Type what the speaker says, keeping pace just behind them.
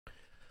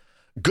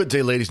Good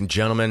day, ladies and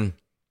gentlemen.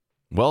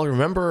 Well,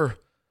 remember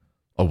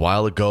a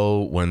while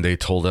ago when they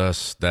told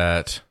us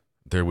that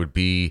there would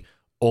be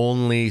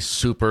only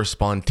super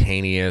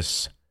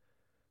spontaneous,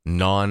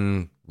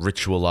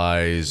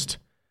 non-ritualized,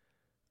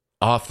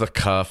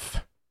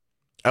 off-the-cuff,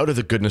 out of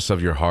the goodness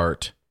of your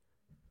heart,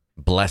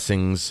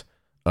 blessings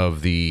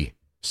of the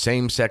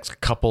same-sex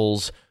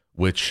couples,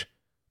 which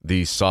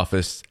the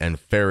sophists and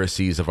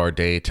Pharisees of our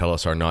day tell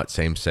us are not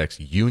same-sex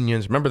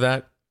unions. Remember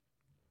that?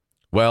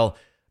 Well,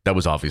 that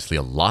was obviously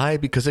a lie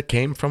because it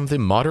came from the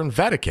modern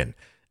Vatican.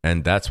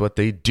 And that's what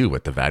they do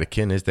at the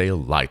Vatican, is they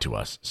lie to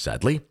us,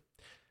 sadly.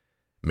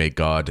 May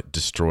God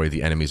destroy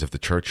the enemies of the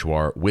church who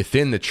are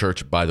within the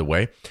church, by the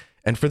way.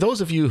 And for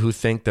those of you who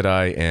think that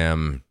I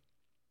am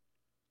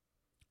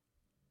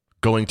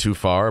going too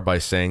far by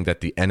saying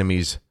that the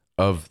enemies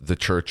of the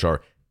church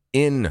are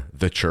in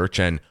the church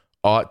and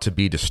ought to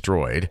be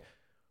destroyed,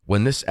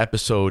 when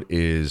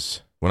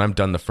I'm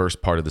done the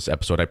first part of this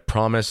episode, I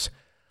promise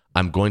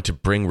I'm going to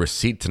bring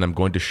receipts and I'm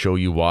going to show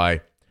you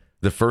why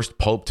the first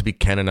pope to be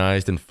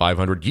canonized in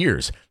 500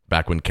 years,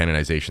 back when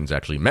canonizations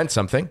actually meant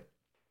something,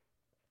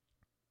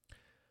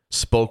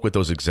 spoke with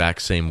those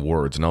exact same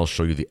words, and I'll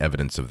show you the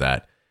evidence of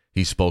that.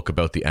 He spoke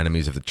about the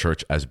enemies of the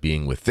church as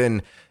being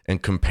within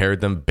and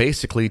compared them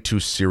basically to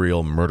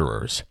serial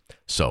murderers.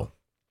 So,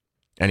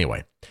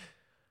 anyway,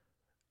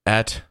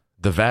 at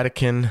the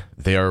Vatican,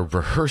 they are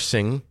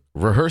rehearsing,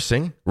 which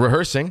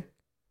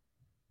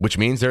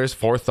means there's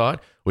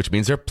forethought, which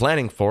means they're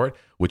planning for it,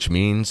 which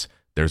means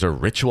there's a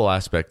ritual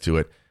aspect to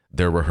it.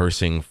 They're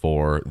rehearsing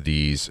for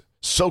these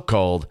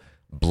so-called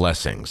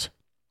blessings.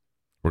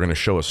 We're going to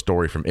show a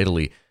story from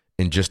Italy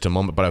in just a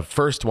moment, but I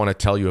first want to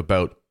tell you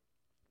about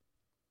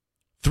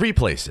 3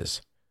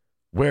 places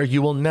where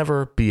you will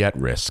never be at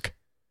risk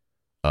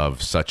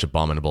of such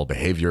abominable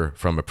behavior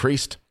from a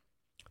priest.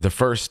 The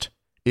first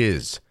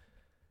is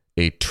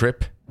a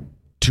trip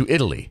to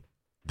Italy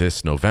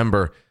this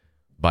November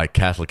by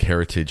Catholic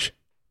Heritage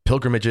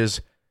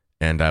Pilgrimages,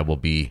 and I will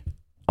be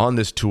on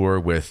this tour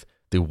with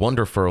the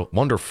wonderful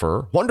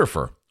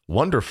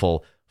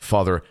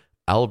Father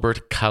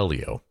Albert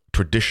Callio,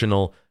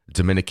 traditional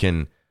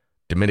Dominican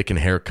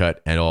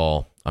haircut and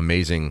all,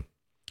 amazing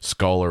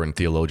scholar and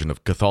theologian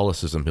of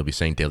Catholicism. He'll be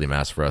saying daily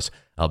mass for us.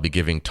 I'll be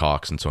giving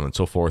talks and so on and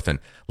so forth, and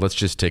let's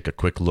just take a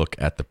quick look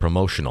at the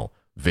promotional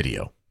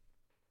video.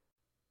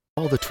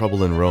 All the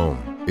trouble in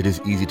Rome, it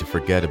is easy to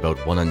forget about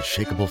one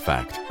unshakable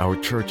fact. Our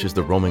church is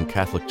the Roman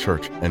Catholic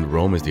Church, and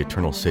Rome is the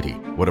Eternal City.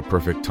 What a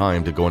perfect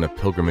time to go on a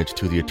pilgrimage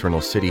to the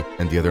Eternal City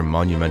and the other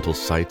monumental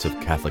sites of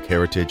Catholic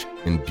heritage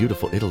in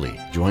beautiful Italy.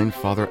 Join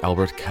Father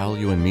Albert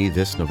Callio and me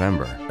this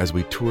November as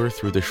we tour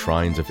through the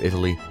shrines of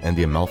Italy and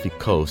the Amalfi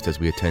Coast as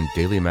we attend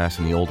daily mass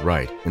in the Old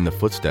Rite in the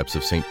footsteps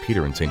of St.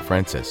 Peter and St.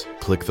 Francis.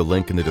 Click the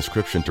link in the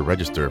description to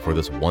register for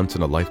this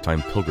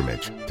once-in-a-lifetime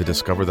pilgrimage to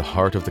discover the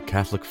heart of the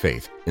Catholic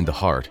faith in the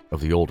heart of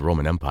the old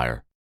Roman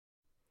Empire.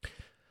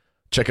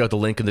 Check out the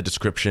link in the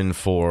description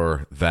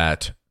for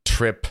that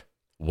trip,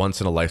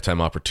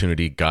 once-in-a-lifetime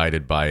opportunity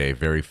guided by a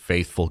very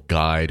faithful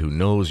guide who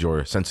knows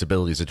your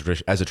sensibilities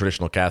as a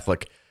traditional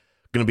Catholic.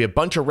 Going to be a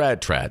bunch of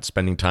rad trads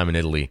spending time in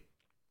Italy,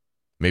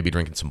 maybe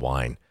drinking some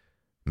wine,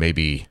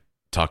 maybe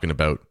talking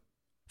about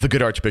the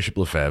good Archbishop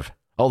Lefebvre,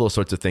 all those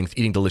sorts of things,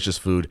 eating delicious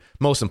food,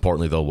 most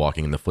importantly, though,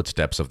 walking in the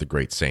footsteps of the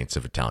great saints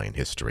of Italian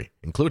history,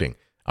 including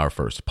our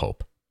first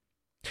pope.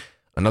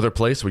 Another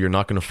place where you're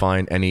not going to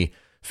find any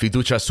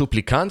fiducia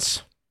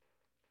supplicans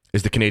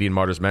is the Canadian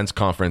Martyrs Men's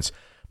Conference.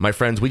 My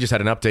friends, we just had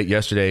an update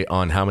yesterday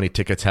on how many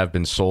tickets have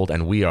been sold,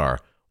 and we are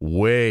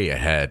way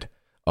ahead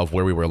of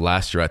where we were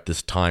last year at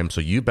this time,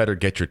 so you better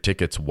get your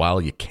tickets while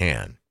you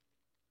can.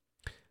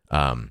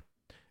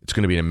 It's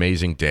going to be an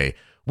amazing day.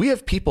 We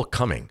have people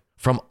coming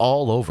from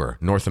all over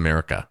North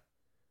America.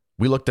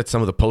 We looked at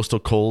some of the postal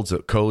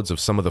codes of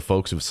some of the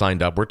folks who've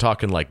signed up. We're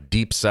talking like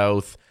Deep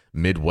South,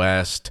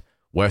 Midwest,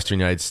 Western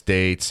United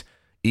States,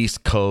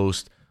 East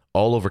Coast,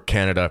 all over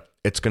Canada.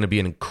 It's going to be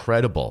an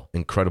incredible,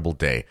 incredible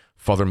day.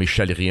 Father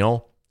Michel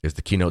Rion is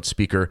the keynote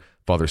speaker.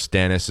 Father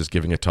Stanis is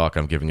giving a talk.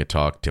 I'm giving a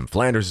talk. Tim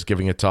Flanders is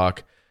giving a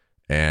talk.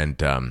 And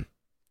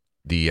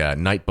the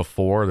night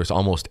before, there's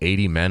almost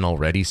 80 men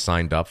already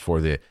signed up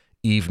for the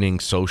evening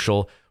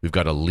social. We've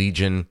got a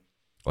Legion,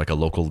 like a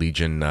local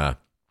Legion,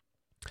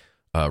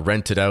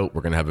 rented out.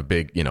 We're going to have a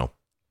big,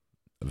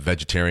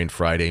 vegetarian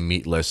Friday,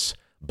 meatless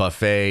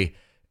buffet,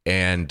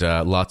 and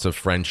lots of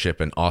friendship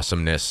and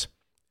awesomeness.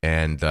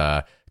 And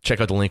check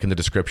out the link in the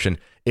description.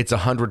 It's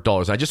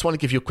 $100. I just want to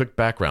give you a quick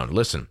background.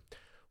 Listen,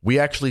 we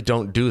actually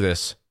don't do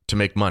this to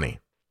make money.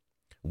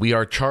 We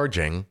are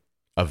charging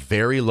a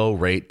very low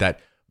rate that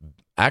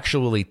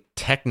actually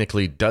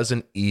technically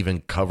doesn't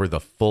even cover the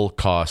full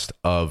cost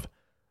of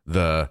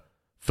the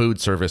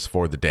food service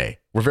for the day.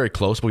 We're very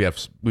close.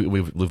 We've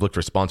looked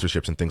for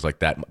sponsorships and things like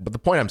that. But the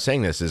point I'm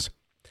saying this is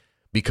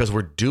because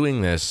we're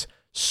doing this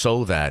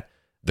so that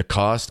the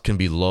cost can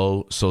be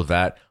low, so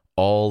that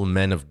all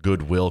men of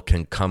goodwill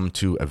can come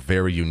to a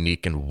very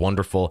unique and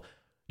wonderful,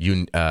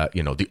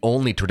 the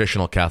only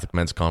traditional Catholic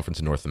men's conference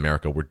in North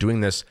America. We're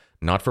doing this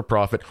not for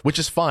profit, which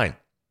is fine.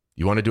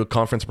 You want to do a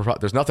conference?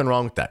 There's nothing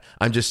wrong with that.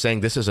 I'm just saying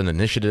this is an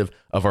initiative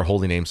of our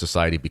Holy Name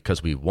Society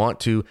because we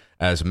want to,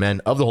 as men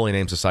of the Holy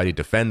Name Society,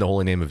 defend the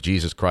holy name of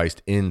Jesus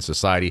Christ in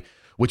society,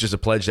 which is a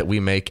pledge that we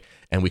make,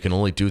 and we can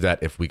only do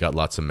that if we got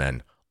lots of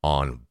men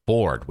on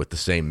board with the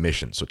same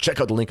mission. So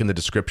check out the link in the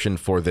description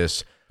for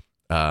this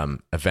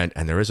event,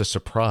 and there is a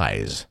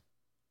surprise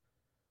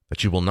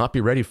that you will not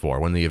be ready for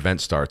when the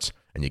event starts,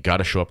 and you got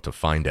to show up to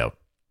find out.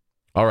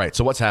 All right,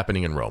 so what's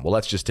happening in Rome? Well,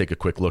 let's just take a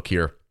quick look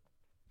here.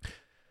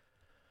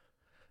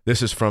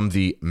 This is from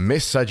the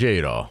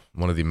Messaggero,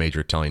 one of the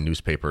major Italian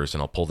newspapers,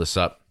 and I'll pull this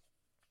up.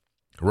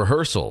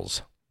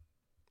 Rehearsals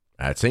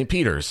at St.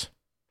 Peter's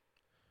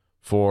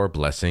for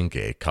blessing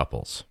gay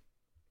couples.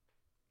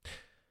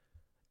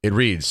 It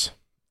reads,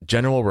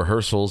 general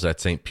rehearsals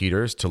at St.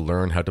 Peter's to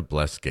learn how to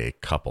bless gay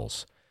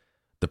couples.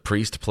 The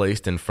priest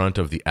placed in front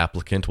of the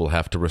applicant will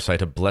have to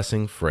recite a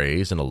blessing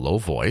phrase in a low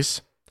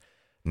voice,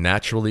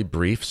 naturally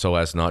brief so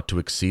as not to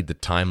exceed the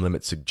time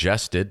limit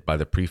suggested by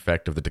the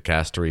prefect of the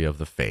dicastery of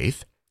the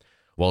faith,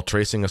 while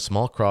tracing a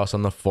small cross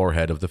on the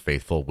forehead of the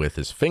faithful with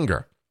his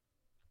finger.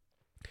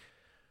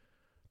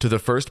 To the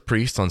first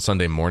priest on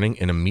Sunday morning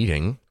in the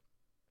meeting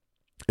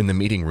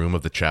room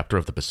of the chapter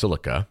of the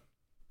Basilica,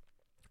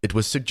 it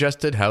was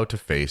suggested how to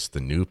face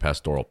the new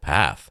pastoral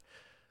path.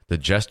 The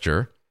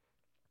gesture,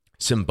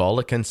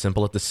 symbolic and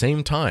simple at the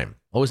same time.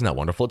 Oh, isn't that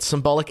wonderful? It's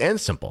symbolic and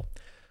simple.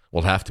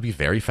 Will have to be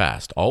very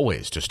fast,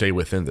 always to stay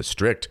within the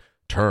strict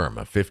term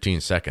of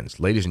 15 seconds.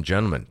 Ladies and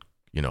gentlemen,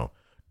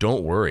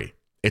 don't worry.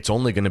 It's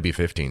only going to be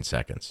 15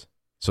 seconds.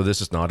 So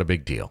this is not a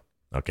big deal,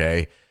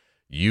 okay?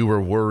 You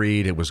were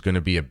worried it was going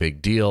to be a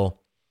big deal.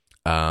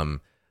 And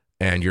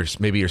you're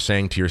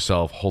saying to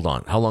yourself, hold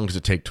on, how long does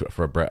it take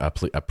for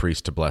a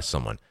priest to bless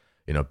someone?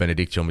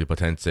 Benedictio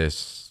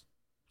omnipotentis,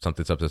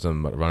 something,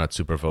 ranat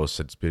super vos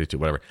et spiritu,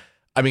 whatever.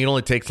 I mean, it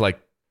only takes like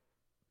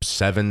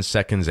 7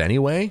 seconds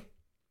anyway.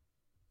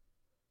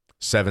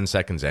 7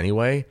 seconds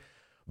anyway.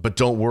 But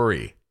don't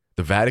worry.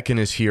 The Vatican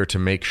is here to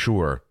make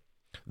sure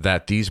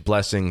that these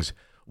blessings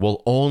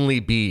will only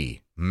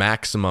be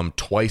maximum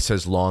twice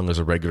as long as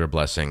a regular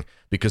blessing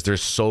because they're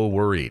so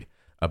worried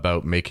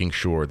about making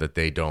sure that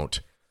they don't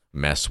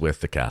mess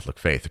with the Catholic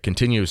faith. It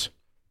continues.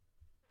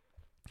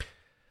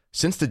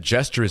 Since the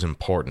gesture is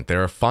important, they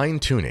are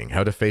fine-tuning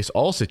how to face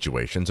all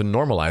situations and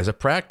normalize a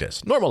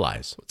practice.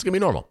 Normalize. It's going to be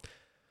normal.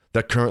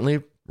 That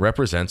currently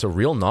represents a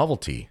real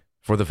novelty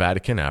for the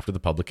Vatican after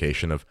the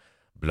publication of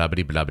blah,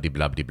 blah, blah, blah,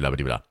 blah, blah,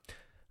 blah,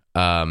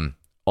 blah.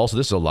 Also,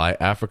 this is a lie.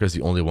 Africa is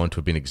the only one to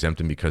have been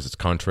exempted because it's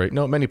contrary.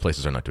 No, many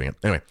places are not doing it.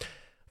 Anyway,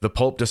 the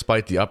Pope,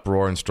 despite the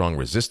uproar and strong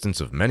resistance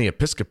of many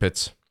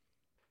episcopates,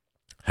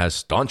 has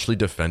staunchly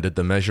defended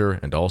the measure,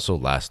 and also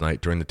last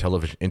night during the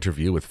television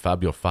interview with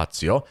Fabio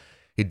Fazio,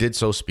 he did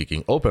so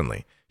speaking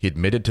openly. He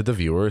admitted to the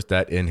viewers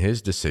that in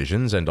his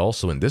decisions, and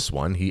also in this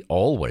one, he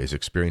always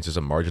experiences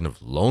a margin of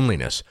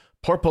loneliness.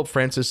 Poor Pope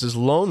Francis is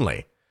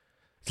lonely.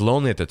 It's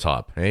lonely at the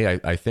top. Hey,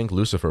 I think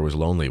Lucifer was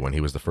lonely when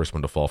he was the first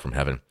one to fall from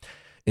heaven.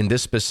 In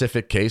this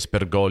specific case,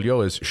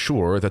 Bergoglio is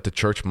sure that the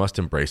church must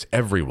embrace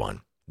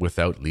everyone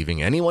without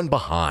leaving anyone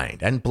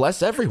behind and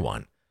bless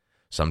everyone.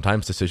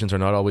 Sometimes decisions are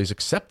not always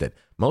accepted.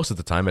 Most of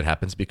the time it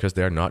happens because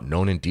they are not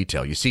known in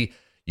detail. You see,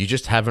 you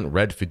just haven't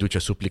read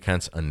Fiducia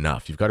Supplicans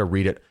enough. You've got to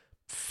read it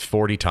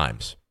 40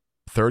 times.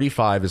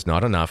 35 is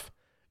not enough.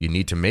 You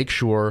need to make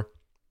sure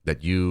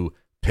that you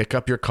pick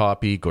up your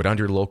copy, go down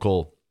to your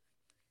local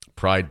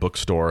Pride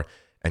bookstore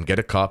and get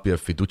a copy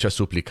of Fiducia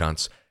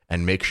Supplicans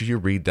and make sure you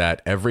read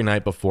that every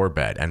night before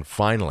bed. And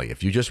finally,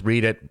 if you just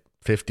read it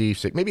 50,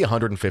 maybe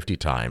 150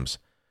 times,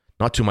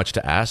 not too much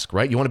to ask,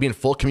 right? You want to be in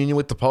full communion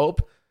with the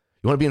Pope?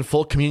 You want to be in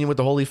full communion with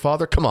the Holy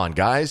Father? Come on,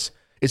 guys.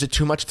 Is it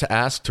too much to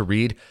ask to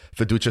read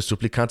Fiducia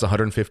Supplicans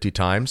 150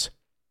 times?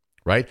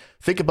 Right?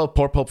 Think about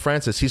poor Pope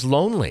Francis. He's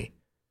lonely.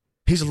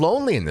 He's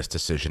lonely in this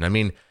decision. I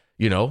mean,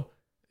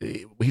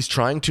 he's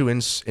trying to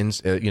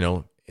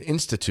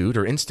institute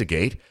or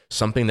instigate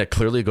something that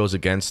clearly goes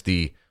against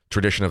the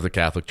tradition of the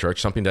Catholic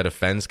Church, something that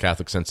offends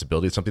Catholic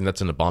sensibility, something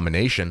that's an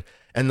abomination,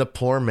 and the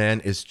poor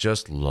man is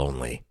just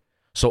lonely.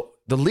 So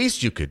the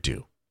least you could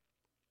do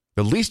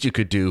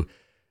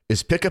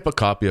is pick up a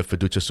copy of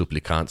Fiducia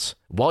Supplicans.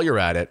 While you're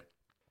at it,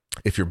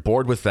 if you're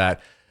bored with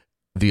that,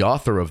 the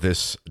author of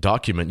this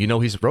document,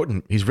 he's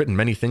written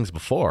many things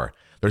before.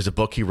 There's a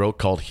book he wrote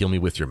called Heal Me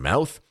With Your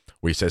Mouth,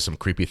 where he says some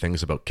creepy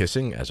things about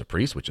kissing as a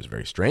priest, which is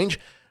very strange.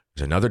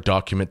 There's another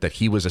document that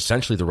he was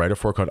essentially the writer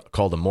for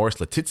called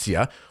Amoris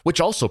Laetitia, which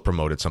also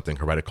promoted something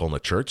heretical in the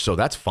church. So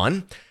that's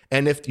fun.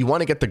 And if you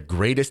want to get the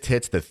greatest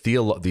hits,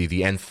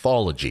 the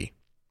anthology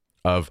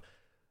of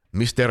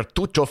Mr.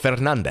 Tuccio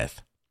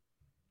Fernandez,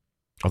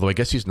 although I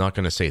guess he's not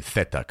going to say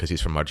Theta because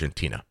he's from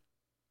Argentina.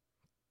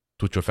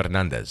 Tuccio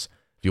Fernandez.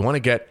 If you want to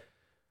get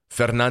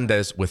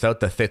Fernandez without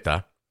the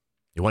Theta,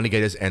 you want to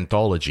get his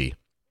anthology,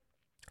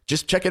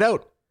 just check it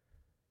out.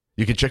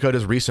 You can check out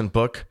his recent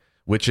book,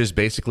 which is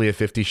basically a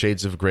 50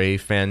 Shades of Grey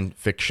fan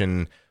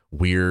fiction,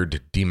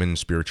 weird demon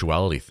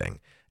spirituality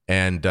thing.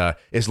 And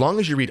as long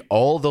as you read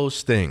all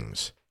those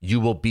things, you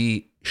will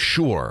be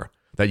sure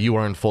that you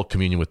are in full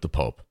communion with the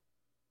Pope.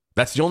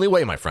 That's the only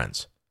way, my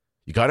friends.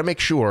 You got to make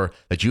sure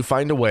that you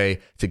find a way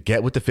to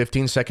get with the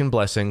 15-second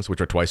blessings,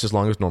 which are twice as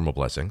long as normal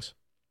blessings.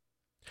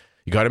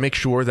 You got to make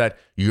sure that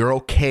you're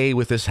okay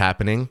with this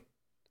happening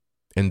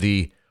in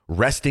the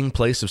resting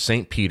place of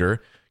St.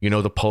 Peter,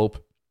 the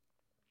Pope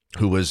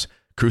who was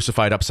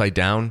crucified upside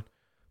down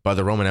by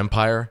the Roman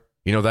Empire.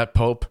 That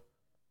Pope,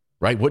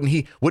 right? Wouldn't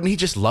he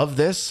just love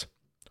this?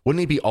 Wouldn't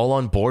he be all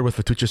on board with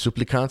Vituccia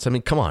Supplicans? I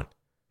mean, come on.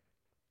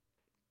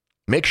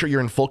 Make sure you're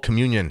in full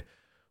communion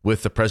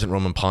with the present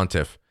Roman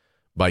Pontiff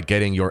by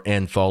getting your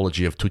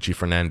anthology of Tucci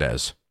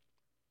Fernandez.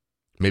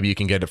 Maybe you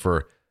can get it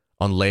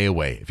on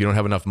layaway. If you don't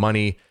have enough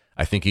money,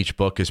 I think each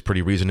book is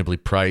pretty reasonably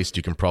priced.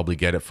 You can probably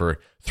get it for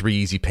 3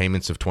 easy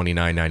payments of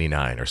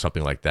 $29.99 or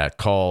something like that.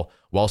 Call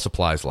while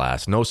supplies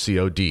last. No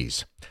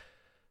CODs.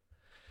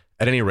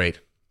 At any rate,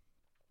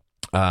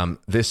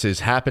 this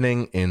is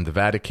happening in the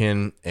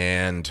Vatican,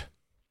 and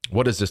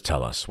what does this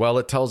tell us? Well,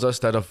 it tells us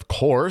that, of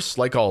course,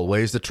 like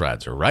always, the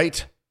trads are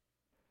right.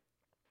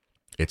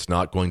 It's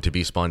not going to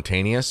be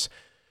spontaneous.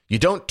 You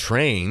don't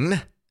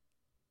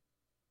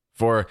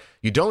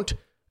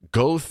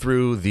go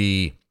through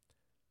the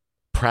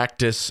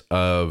practice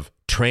of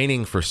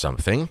training for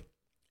something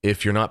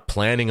if you're not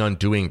planning on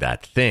doing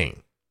that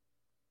thing.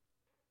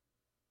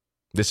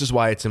 This is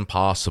why it's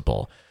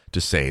impossible to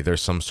say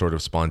there's some sort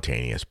of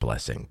spontaneous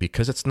blessing,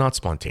 because it's not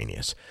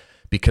spontaneous,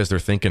 because they're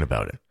thinking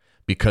about it,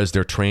 because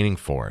they're training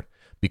for it,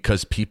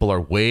 because people are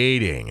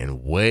waiting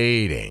and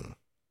waiting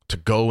to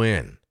go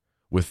in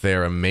with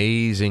their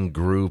amazing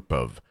group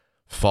of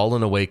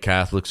fallen away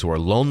Catholics who are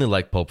lonely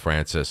like Pope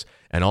Francis,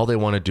 and all they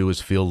want to do is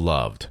feel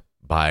loved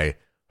by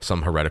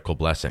some heretical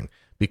blessing,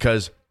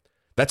 because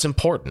that's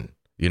important.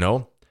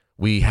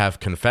 We have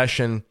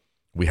confession,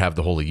 we have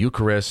the Holy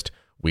Eucharist,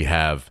 we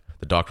have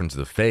the doctrines of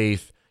the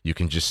faith. You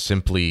can just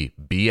simply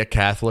be a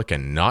Catholic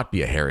and not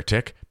be a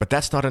heretic, but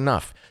that's not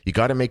enough. You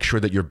got to make sure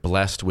that you're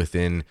blessed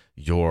within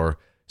your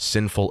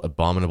sinful,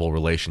 abominable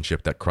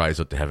relationship that cries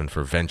out to heaven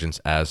for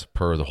vengeance as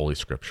per the Holy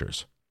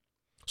Scriptures.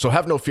 So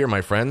have no fear, my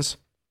friends.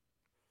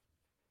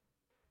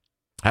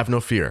 Have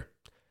no fear.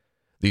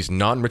 These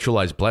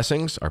non-ritualized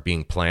blessings are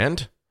being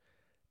planned,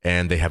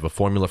 and they have a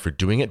formula for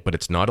doing it, but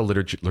it's not a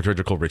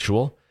liturgical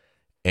ritual,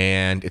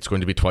 and it's going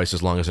to be twice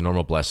as long as a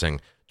normal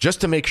blessing, just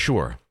to make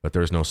sure that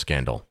there's no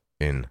scandal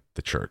in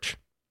the church.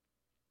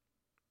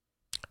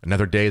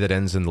 Another day that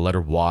ends in the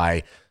letter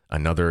Y,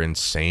 another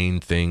insane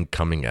thing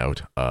coming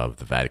out of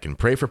the Vatican.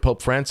 Pray for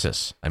Pope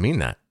Francis. I mean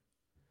that.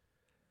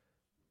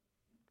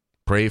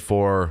 Pray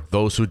for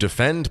those who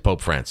defend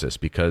Pope Francis,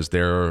 because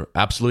they're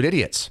absolute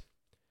idiots.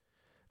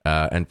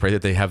 And pray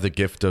that they have the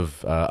gift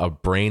of a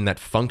brain that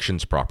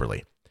functions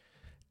properly.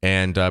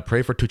 And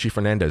pray for Tucci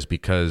Fernandez,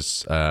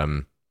 because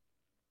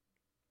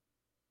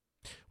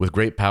with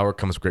great power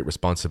comes great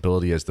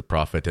responsibility, as the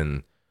prophet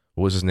in,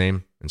 what was his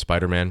name in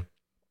Spider-Man?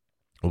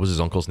 What was his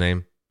uncle's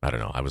name? I don't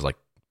know. I was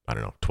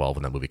 12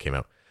 when that movie came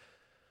out.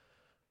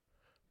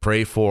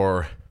 Pray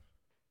for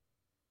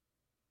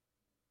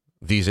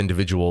these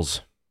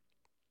individuals,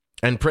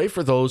 and pray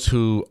for those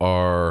who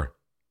are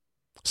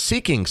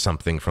seeking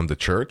something from the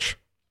church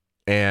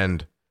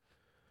and,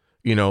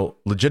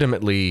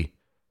 legitimately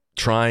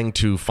trying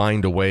to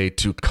find a way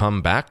to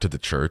come back to the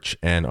church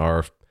and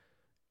are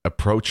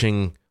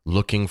approaching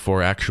looking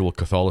for actual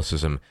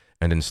Catholicism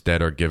and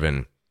instead are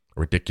given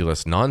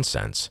ridiculous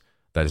nonsense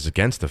that is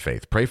against the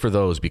faith. Pray for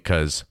those,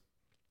 because,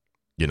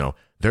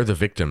 they're the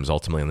victims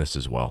ultimately in this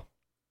as well.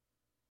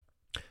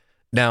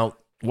 Now,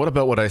 what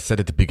about what I said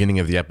at the beginning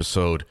of the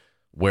episode,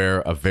 where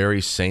a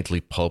very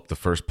saintly pope, the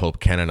first pope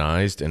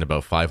canonized in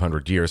about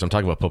 500 years, I'm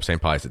talking about Pope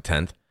St. Pius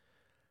X.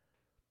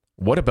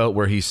 What about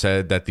where he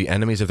said that the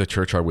enemies of the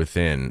church are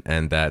within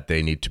and that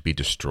they need to be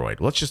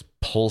destroyed? Let's just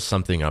pull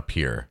something up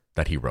here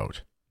that he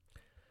wrote.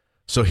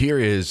 So here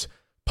is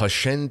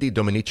Pascendi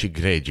Dominici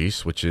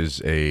Gregis, which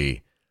is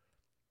it's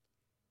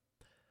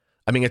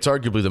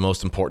arguably the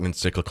most important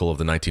encyclical of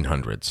the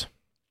 1900s.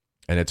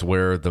 And it's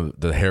where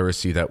the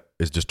heresy that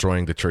is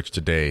destroying the church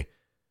today,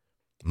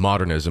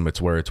 modernism,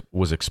 it's where it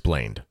was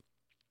explained.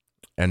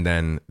 And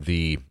then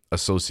the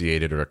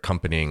associated or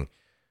accompanying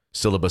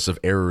syllabus of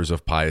errors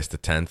of Pius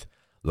X,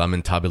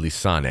 Lamentabili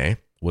Sane,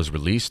 was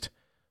released.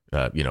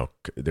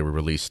 They were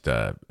released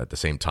at the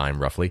same time,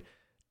 roughly.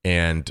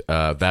 And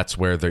that's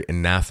where the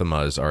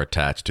anathemas are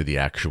attached to the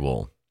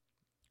actual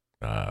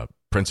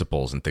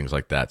principles and things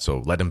like that.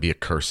 So let him be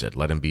accursed.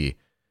 Let him be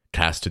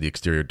cast to the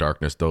exterior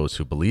darkness, those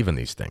who believe in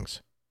these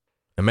things.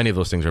 And many of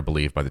those things are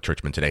believed by the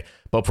churchmen today.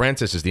 Pope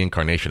Francis is the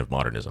incarnation of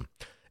modernism.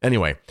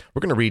 Anyway, we're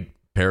going to read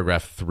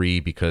paragraph 3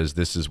 because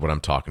this is what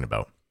I'm talking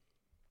about.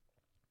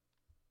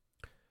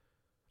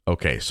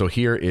 Okay, so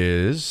here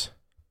is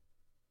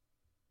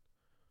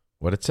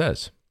what it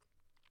says.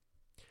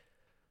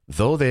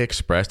 Though they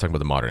express, talking about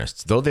the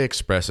modernists, though they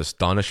express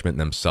astonishment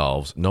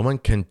themselves, no one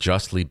can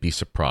justly be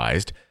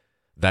surprised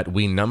that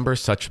we number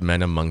such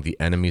men among the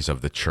enemies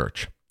of the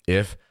church,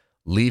 if,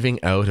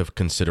 leaving out of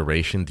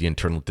consideration the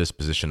internal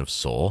disposition of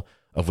soul,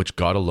 of which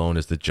God alone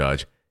is the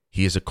judge,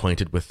 he is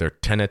acquainted with their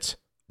tenets,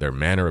 their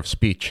manner of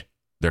speech,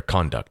 their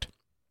conduct.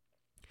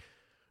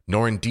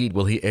 nor indeed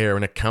will he err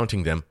in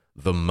accounting them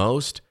the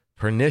most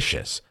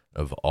pernicious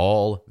of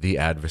all the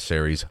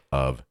adversaries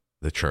of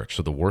the church.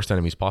 So the worst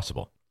enemies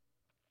possible.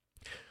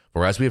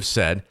 For as we have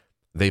said,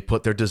 they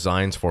put their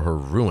designs for her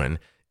ruin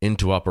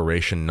into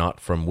operation not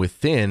from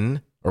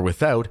within or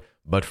without,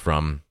 but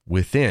from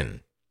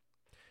within.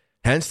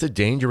 Hence the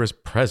danger is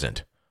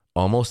present,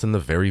 almost in the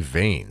very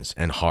veins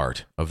and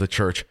heart of the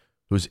church,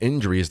 whose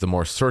injury is the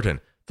more certain,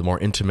 the more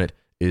intimate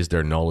is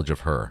their knowledge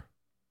of her.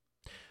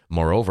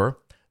 Moreover,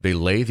 they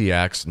lay the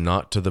axe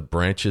not to the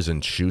branches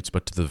and shoots,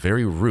 but to the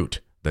very root,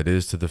 that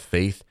is, to the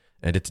faith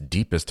and its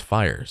deepest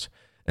fires.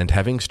 And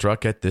having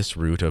struck at this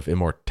root of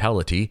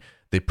immortality,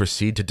 they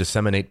proceed to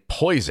disseminate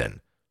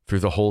poison through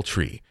the whole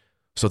tree,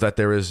 so that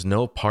there is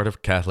no part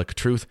of Catholic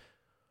truth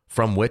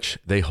from which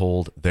they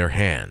hold their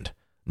hand,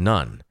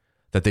 none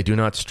that they do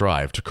not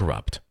strive to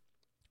corrupt.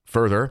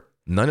 Further,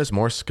 none is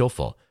more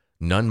skillful,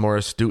 none more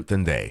astute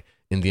than they,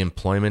 in the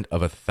employment of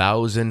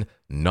 1,000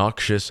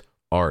 noxious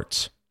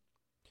arts.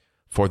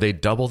 For they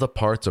double the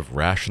parts of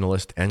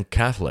rationalist and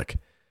Catholic,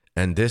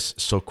 and this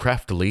so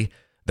craftily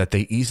that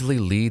they easily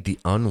lead the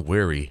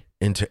unwary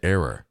into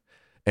error.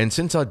 And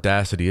since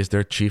audacity is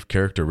their chief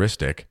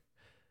characteristic,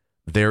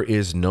 there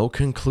is no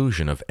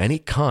conclusion of any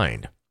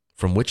kind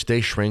from which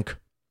they shrink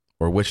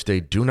or which they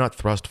do not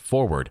thrust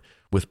forward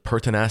with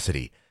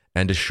pertinacity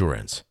and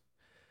assurance.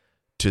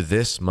 To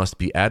this must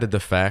be added the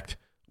fact,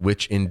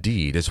 which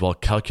indeed is well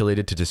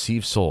calculated to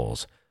deceive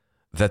souls,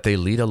 that they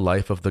lead a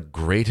life of the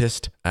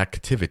greatest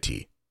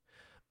activity,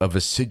 of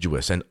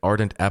assiduous and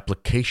ardent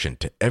application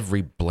to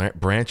every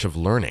branch of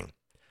learning,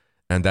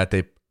 and that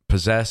they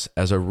possess,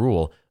 as a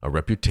rule, a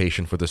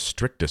reputation for the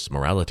strictest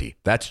morality.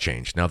 That's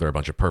changed. Now they're a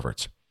bunch of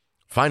perverts.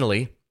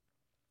 Finally,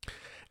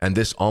 and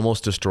this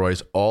almost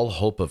destroys all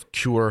hope of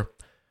cure,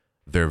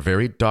 their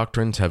very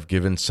doctrines have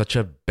given such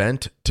a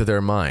bent to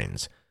their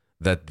minds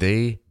that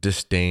they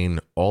disdain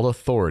all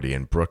authority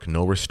and brook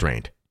no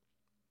restraint,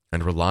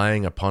 and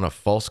relying upon a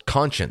false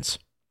conscience,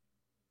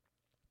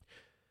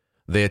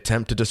 they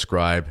attempt to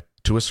ascribe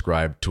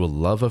to a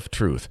love of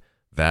truth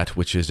that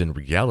which is in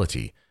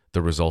reality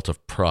the result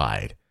of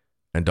pride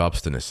and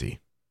obstinacy.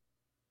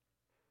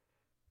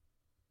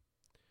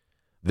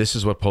 This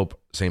is what Pope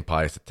St.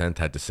 Pius X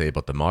had to say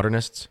about the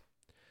modernists.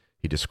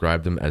 He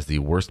described them as the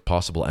worst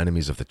possible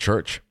enemies of the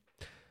church,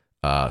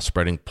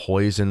 spreading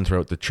poison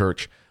throughout the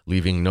church,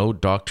 leaving no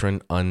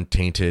doctrine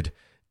untainted,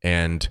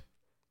 and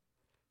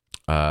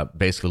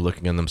basically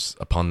looking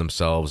upon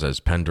themselves as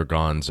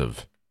pendragons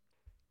of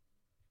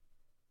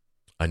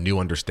a new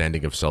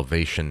understanding of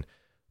salvation,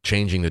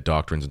 changing the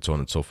doctrines and so on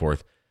and so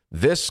forth.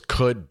 This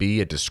could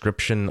be a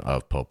description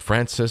of Pope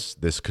Francis.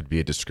 This could be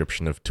a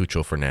description of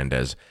Tucho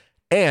Fernandez,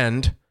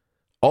 and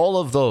all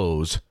of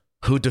those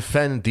who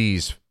defend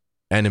these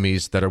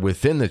enemies that are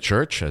within the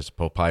church, as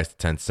Pope Pius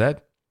X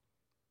said.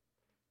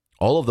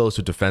 All of those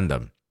who defend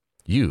them,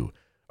 you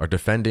are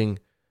defending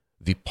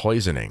the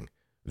poisoning,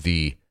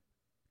 the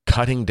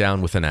cutting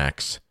down with an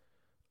axe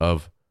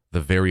of the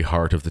very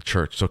heart of the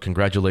church. So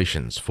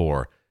congratulations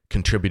for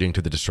contributing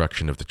to the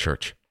destruction of the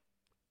church.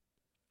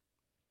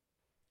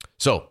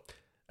 So,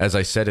 as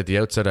I said at the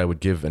outset, I would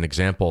give an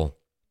example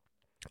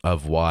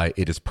of why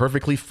it is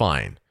perfectly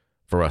fine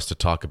for us to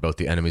talk about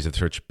the enemies of the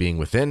church being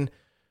within,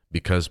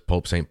 because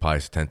Pope St.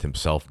 Pius X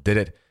himself did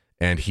it,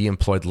 and he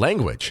employed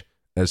language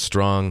as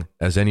strong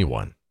as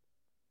anyone.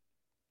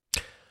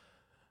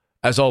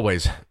 As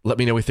always, let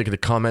me know what you think in the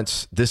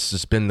comments. This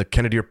has been the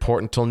Kennedy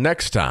Report. Until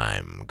next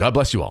time, God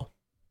bless you all.